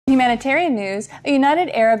humanitarian news, a United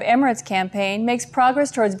Arab Emirates campaign makes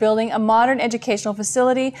progress towards building a modern educational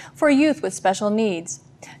facility for youth with special needs.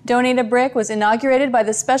 Donate a Brick was inaugurated by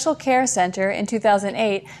the Special Care Center in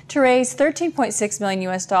 2008 to raise $13.6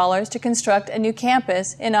 million to construct a new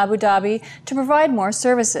campus in Abu Dhabi to provide more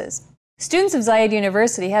services. Students of Zayed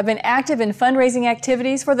University have been active in fundraising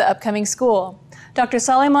activities for the upcoming school. Dr.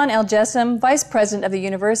 Sulaiman Al Jassim, Vice President of the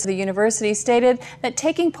university, stated that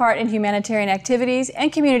taking part in humanitarian activities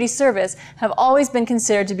and community service have always been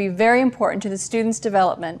considered to be very important to the students'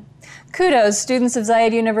 development. Kudos, students of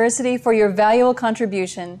Zayed University, for your valuable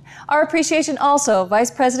contribution. Our appreciation also,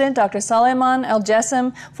 Vice President Dr. Sulaiman Al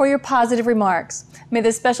Jassim, for your positive remarks. May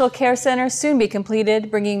the Special Care Center soon be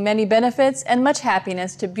completed, bringing many benefits and much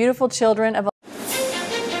happiness to beautiful children of